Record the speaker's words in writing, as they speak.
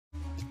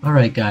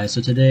Alright guys,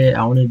 so today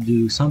I want to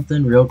do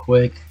something real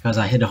quick because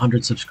I hit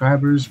 100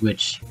 subscribers,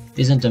 which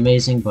isn't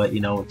amazing, but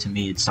to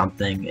me it's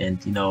something, and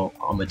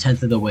I'm a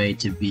tenth of the way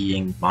to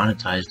being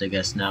monetized I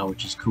guess now,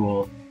 which is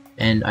cool,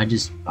 and I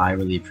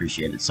really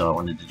appreciate it, so I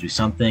wanted to do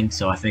something,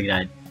 so I figured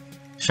I'd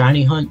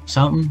shiny hunt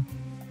something.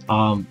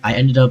 I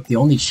ended up, the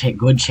only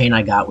good chain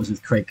I got was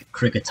with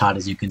Kricketot,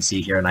 as you can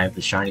see here, and I have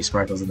the shiny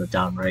sparkles in the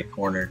down right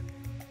corner.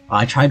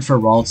 I tried for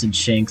Ralts and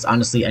Shinx.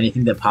 Honestly,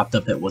 anything that popped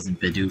up that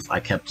wasn't Bidoof, I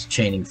kept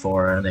chaining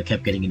for, and I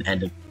kept getting an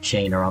end of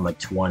chain around like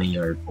 20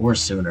 or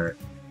sooner.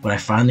 But I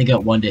finally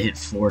got one to hit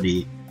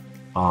 40,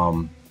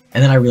 and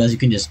then I realized you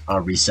can just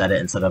reset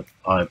it instead of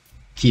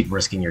keep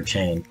risking your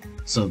chain.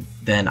 So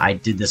then I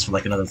did this for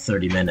like another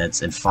 30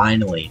 minutes, and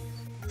finally,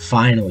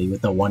 with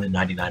the 1 in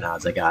 99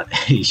 odds, I got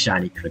a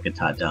shiny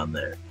Kricketot down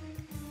there.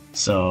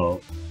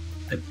 So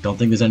I don't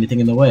think there's anything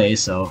in the way,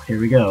 so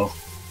here we go.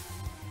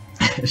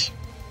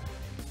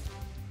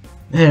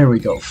 There we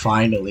go,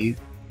 finally.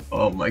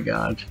 Oh my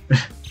god.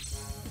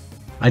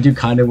 I do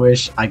kind of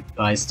wish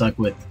I stuck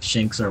with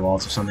Shinx or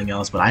Ralts or something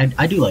else, but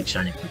I do like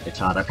shiny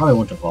Kricketot. I probably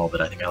won't evolve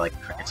it. I think I like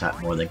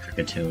Kricketot more than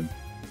Kricketoon.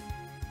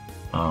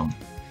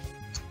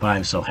 But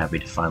I'm so happy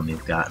to finally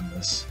have gotten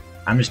this.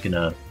 I'm just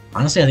gonna...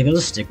 Honestly, I think I'll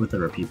just stick with the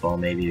Repeat Ball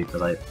maybe,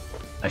 because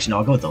Actually, no,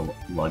 I'll go with the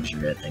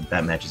Luxury, I think.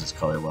 That matches its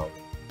color well.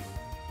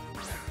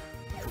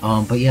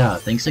 But yeah,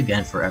 thanks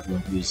again for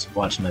everyone who's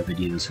watching my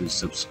videos, who's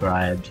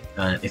subscribed.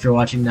 If you're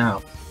watching now,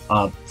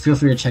 feel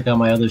free to check out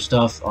my other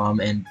stuff,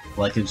 and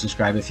like and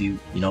subscribe if you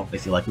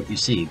like what you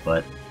see.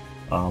 But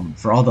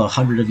for all the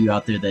 100 of you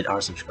out there that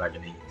are subscribed to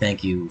me,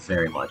 thank you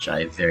very much.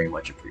 I very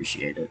much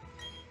appreciate it.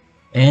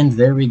 And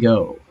there we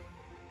go.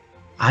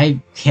 I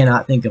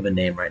cannot think of a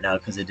name right now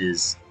because it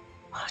is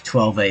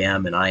 12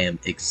 a.m. and I am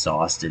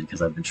exhausted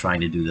because I've been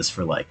trying to do this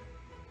for like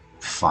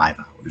 5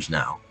 hours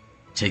now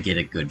to get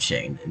a good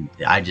chain, and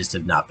I just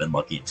have not been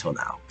lucky until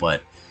now,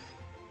 but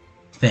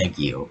thank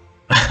you.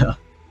 I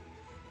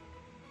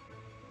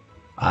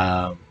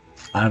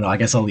don't know, I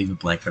guess I'll leave it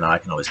blank for now. I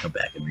can always come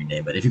back and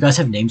rename it. If you guys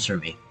have names for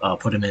me,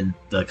 put them in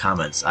the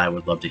comments. I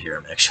would love to hear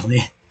them,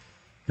 actually,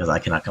 because I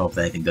cannot come up with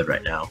anything good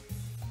right now.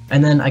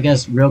 And then, I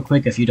guess, real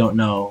quick, if you don't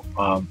know,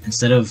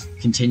 instead of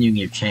continuing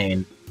your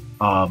chain,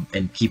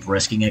 and keep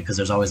risking it, because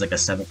there's always like a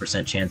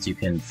 7% chance you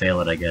can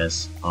fail it, I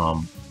guess.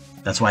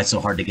 That's why it's so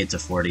hard to get to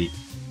 40.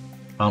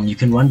 You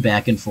can run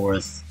back and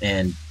forth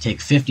and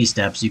take 50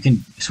 steps. You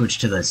can switch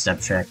to the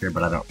step tracker,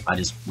 but I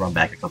just run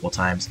back a couple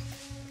times.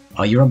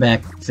 You run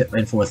back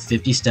and forth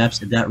 50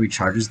 steps, and that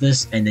recharges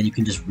this, and then you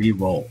can just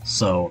re-roll.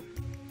 So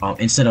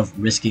instead of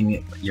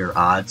risking your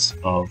odds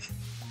of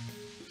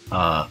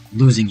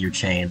losing your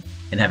chain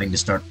and having to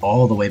start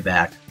all the way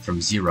back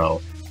from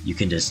 0, you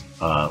can just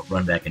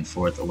run back and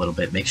forth a little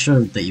bit. Make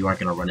sure that you aren't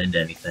going to run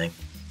into anything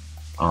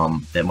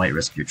that might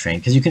risk your chain,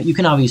 because you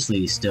can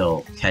obviously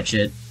still catch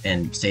it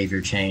and save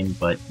your chain,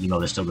 but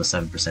there's still the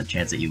 7%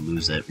 chance that you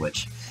lose it,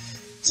 which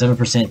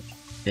 7%,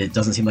 it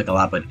doesn't seem like a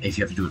lot, but if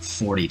you have to do it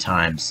 40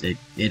 times, it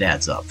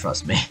adds up,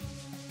 trust me,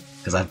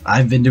 because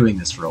I've been doing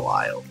this for a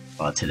while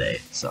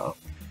today. So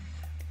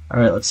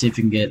alright, let's see if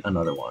we can get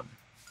another one.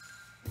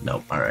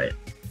 Nope. Alright,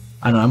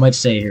 I don't know, I might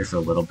stay here for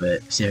a little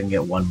bit, see if I can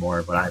get one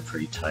more, but I'm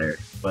pretty tired.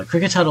 But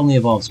Kricketot only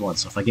evolves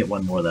once, so if I get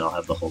one more, then I'll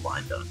have the whole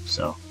line done.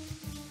 So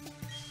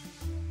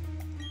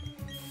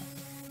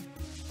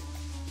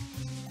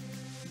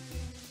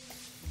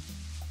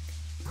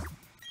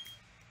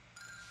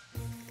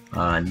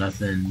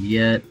nothing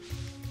yet.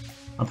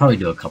 I'll probably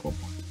do a couple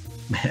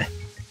more. I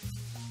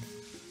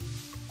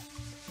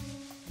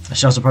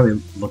should also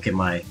probably look at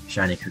my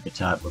shiny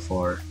Kricketot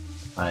before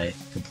I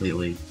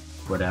completely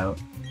quit out.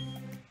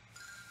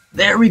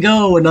 There we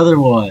go! Another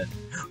one!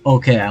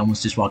 Okay, I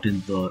almost just walked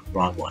into the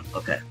wrong one.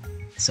 Okay,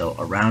 so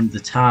around the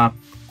top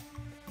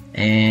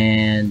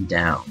and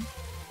down.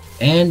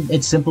 And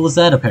it's simple as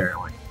that,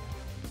 apparently.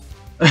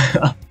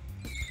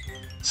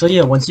 So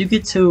yeah, once you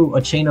get to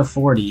a chain of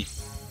 40,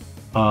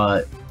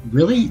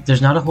 really,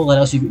 there's not a whole lot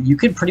else. You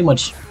can pretty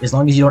much, as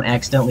long as you don't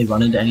accidentally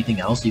run into anything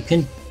else, you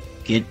can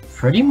get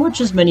pretty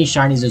much as many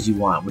shinies as you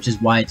want, which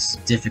is why it's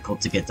difficult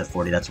to get to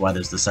 40. That's why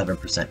there's the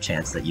 7%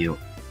 chance that you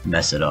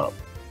mess it up.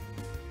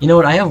 You know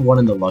what, I have one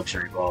in the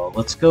Luxury Ball.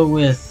 Let's go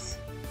with...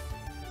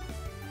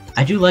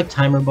 I do like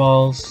Timer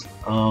Balls.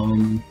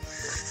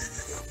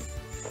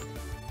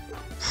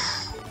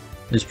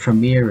 There's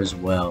Premier as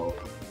well.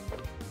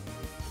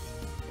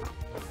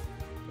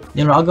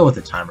 I'll go with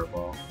the Timer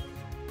Ball.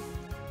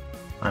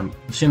 I'm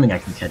assuming I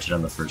can catch it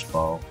on the first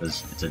ball,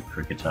 because it's a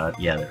Kricketot.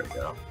 Yeah, there we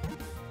go.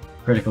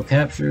 Critical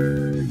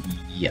capture.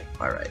 Yep,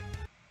 alright.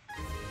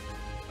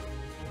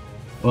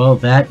 Well,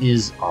 that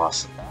is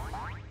awesome.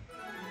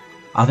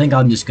 I think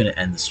I'm just going to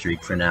end the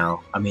streak for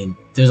now. I mean,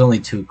 there's only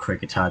 2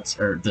 Kricketots,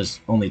 or there's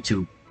only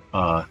 2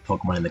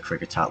 Pokemon in the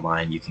Kricketot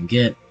line you can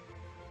get.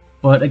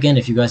 But again,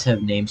 if you guys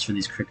have names for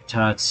these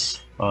Kricketots,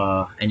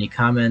 any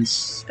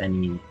comments,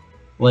 any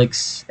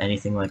likes,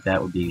 anything like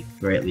that would be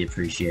greatly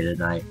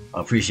appreciated, and I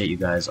appreciate you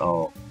guys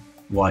all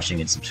watching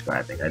and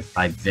subscribing.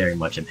 I very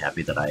much am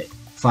happy that I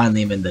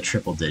finally am in the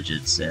triple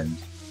digits, and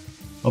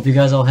Hope you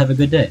guys all have a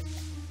good day.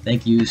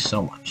 Thank you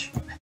so much.